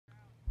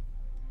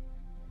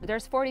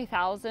There's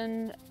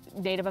 40,000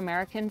 Native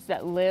Americans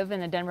that live in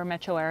the Denver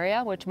metro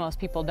area, which most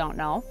people don't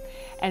know.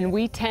 And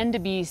we tend to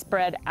be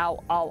spread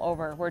out all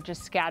over. We're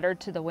just scattered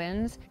to the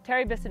winds.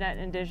 Terri Bissonette,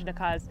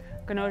 Indigenous-focused,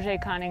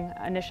 Ganoje Kaning,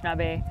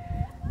 Anishinaabe,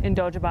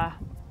 Indojaba,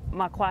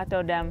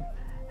 Makwato Dem.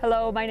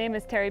 Hello, my name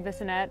is Terri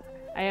Bissonette.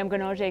 I am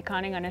Ganoje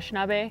Kaning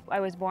Anishinaabe.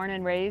 I was born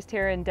and raised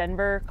here in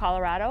Denver,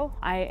 Colorado.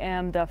 I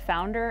am the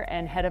founder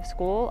and head of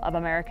school of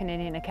American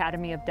Indian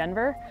Academy of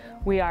Denver.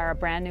 We are a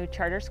brand new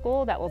charter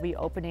school that will be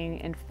opening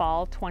in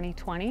fall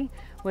 2020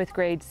 with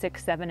grades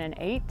 6, 7, and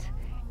 8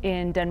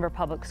 in Denver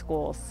Public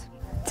Schools.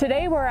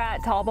 Today we're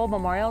at Talbot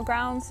Memorial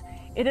Grounds.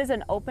 It is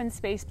an open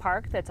space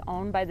park that's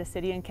owned by the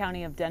City and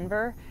County of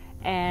Denver,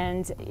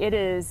 and it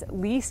is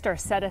leased or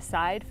set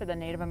aside for the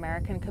Native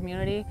American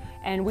community.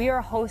 And we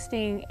are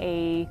hosting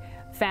a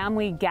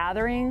family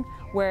gathering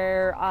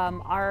where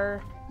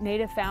our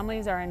Native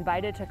families are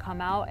invited to come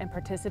out and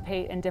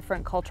participate in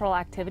different cultural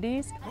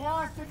activities. Who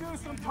wants to do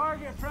some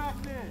target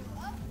practice?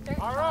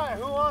 All right,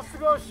 who wants to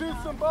go shoot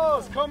some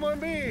bows? Come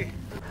with me.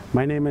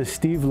 My name is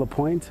Steve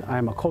LaPointe.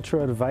 I'm a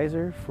cultural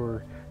advisor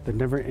for the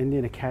Denver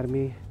Indian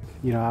Academy.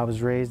 You know, I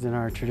was raised in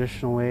our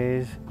traditional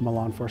ways. I'm a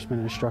law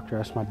enforcement instructor,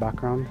 that's my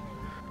background.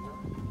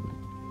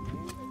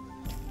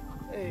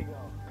 There you go.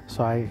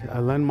 So I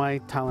lend my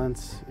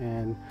talents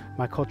and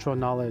my cultural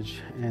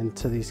knowledge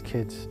into these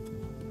kids.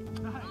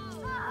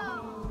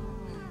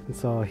 And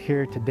so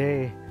here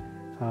today,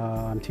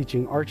 I'm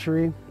teaching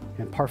archery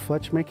and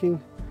parfleche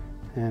making.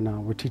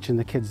 And we're teaching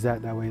the kids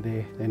that way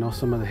they know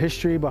some of the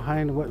history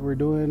behind what we're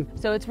doing.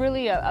 So it's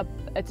really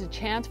it's a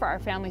chance for our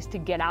families to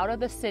get out of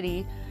the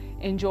city,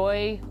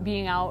 enjoy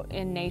being out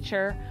in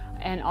nature,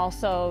 and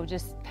also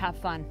just have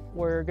fun.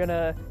 We're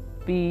gonna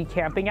be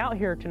camping out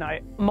here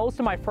tonight. Most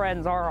of my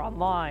friends are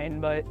online,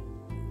 but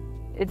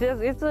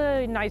it's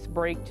a nice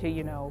break to,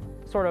 you know,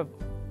 sort of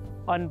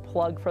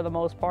unplug for the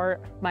most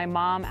part. My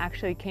mom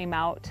actually came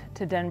out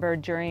to Denver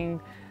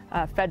during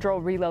federal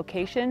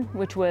relocation,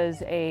 which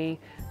was a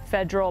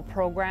federal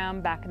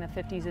program back in the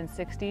 50s and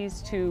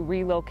 60s to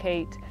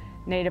relocate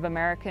Native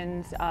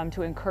Americans,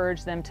 to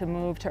encourage them to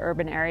move to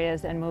urban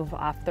areas and move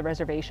off the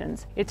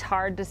reservations. It's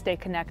hard to stay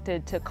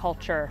connected to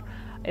culture.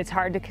 It's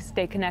hard to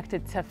stay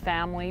connected to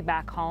family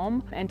back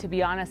home. And to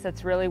be honest,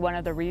 that's really one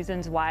of the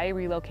reasons why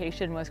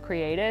relocation was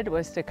created,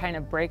 was to kind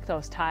of break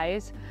those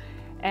ties.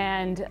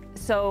 And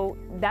so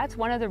that's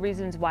one of the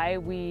reasons why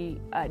we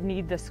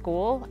need the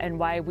school and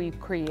why we've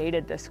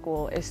created the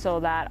school, is so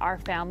that our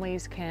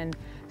families can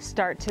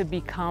start to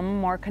become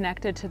more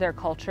connected to their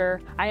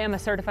culture. I am a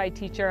certified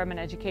teacher, I'm an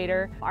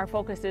educator. Our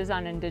focus is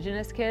on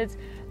Indigenous kids.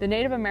 The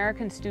Native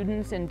American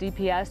students in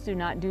DPS do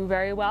not do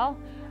very well.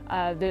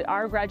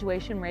 Our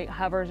graduation rate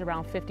hovers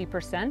around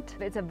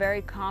 50%. It's a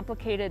very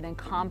complicated and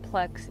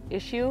complex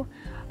issue.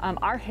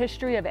 Our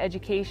history of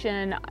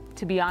education,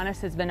 to be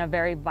honest, has been a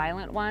very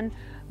violent one.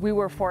 We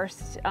were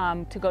forced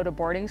to go to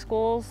boarding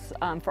schools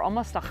for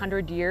almost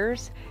 100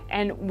 years.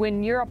 And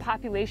when you're a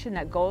population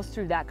that goes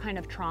through that kind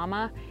of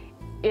trauma,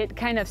 it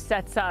kind of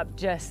sets up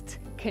just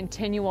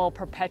continual,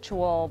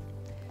 perpetual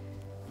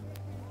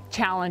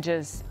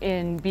challenges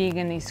in being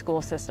in these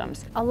school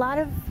systems. A lot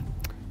of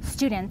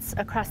students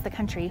across the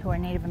country who are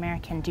Native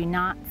American do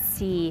not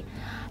see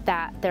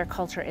that their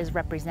culture is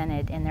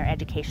represented in their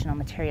educational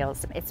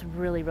materials. It's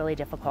really, really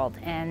difficult,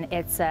 and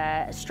it's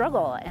a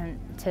struggle, and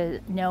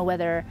to know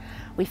whether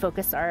we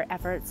focus our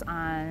efforts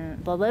on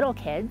the little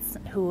kids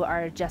who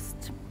are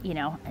just, you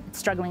know,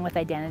 struggling with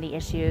identity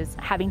issues,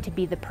 having to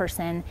be the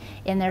person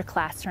in their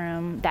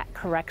classroom that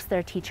corrects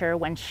their teacher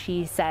when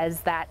she says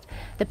that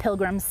the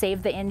Pilgrims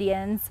saved the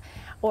Indians,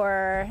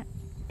 or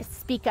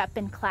speak up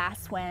in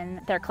class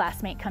when their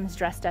classmate comes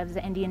dressed as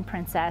an Indian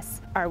princess.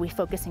 Are we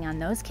focusing on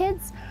those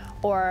kids,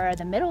 or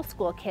the middle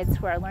school kids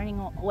who are learning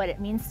what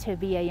it means to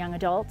be a young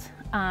adult,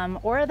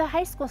 or the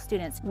high school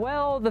students?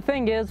 Well, the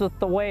thing is, with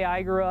the way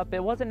I grew up,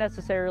 it wasn't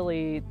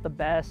necessarily the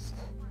best.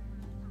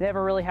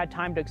 Never really had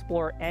time to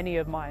explore any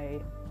of my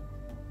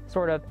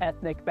sort of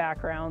ethnic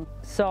background.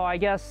 So I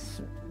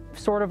guess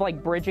sort of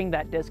like bridging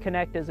that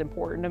disconnect is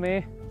important to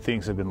me.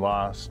 Things have been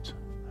lost,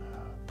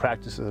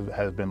 practices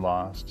have been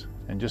lost,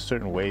 and just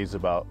certain ways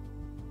about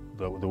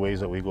the ways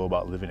that we go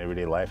about living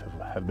everyday life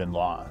have been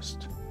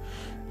lost.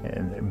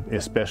 And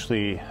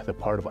especially the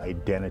part of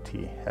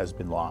identity has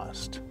been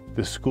lost.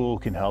 The school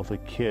can help the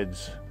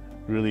kids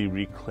really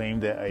reclaim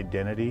that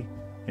identity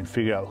and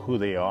figure out who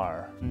they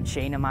are.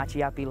 Shane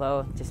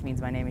Amachiapilo just means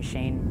my name is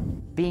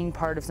Shane. Being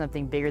part of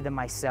something bigger than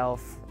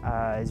myself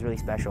is really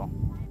special.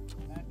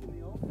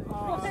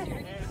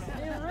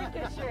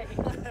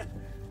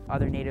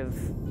 Other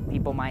Native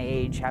people my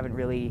age haven't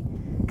really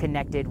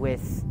connected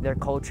with their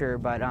culture,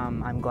 but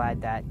I'm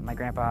glad that my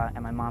grandpa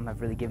and my mom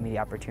have really given me the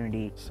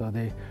opportunity. So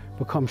they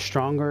become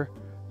stronger,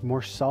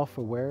 more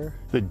self-aware.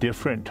 The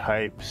different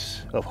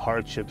types of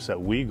hardships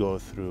that we go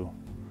through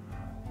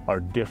are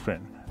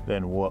different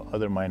than what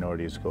other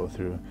minorities go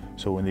through.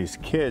 So when these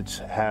kids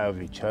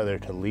have each other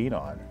to lean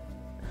on,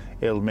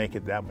 it'll make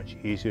it that much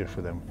easier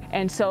for them.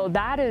 And so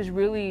that is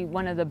really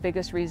one of the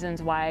biggest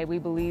reasons why we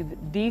believe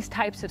these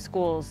types of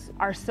schools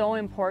are so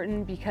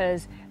important,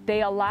 because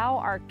they allow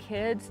our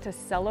kids to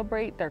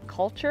celebrate their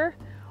culture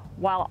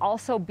while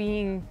also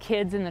being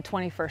kids in the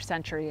 21st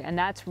century. And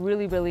that's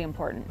really, really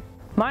important.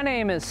 My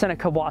name is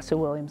Seneca Wasu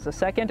Williams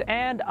II,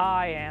 and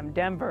I am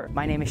Denver.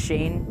 My name is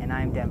Shane, and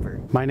I am Denver.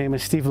 My name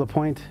is Steve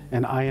LaPointe,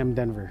 and I am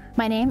Denver.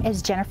 My name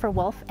is Jennifer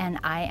Wolf, and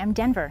I am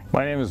Denver.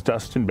 My name is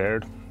Dustin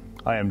Baird.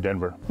 I am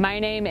Denver. My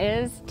name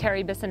is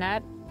Terri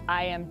Bissonette.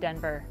 I am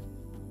Denver.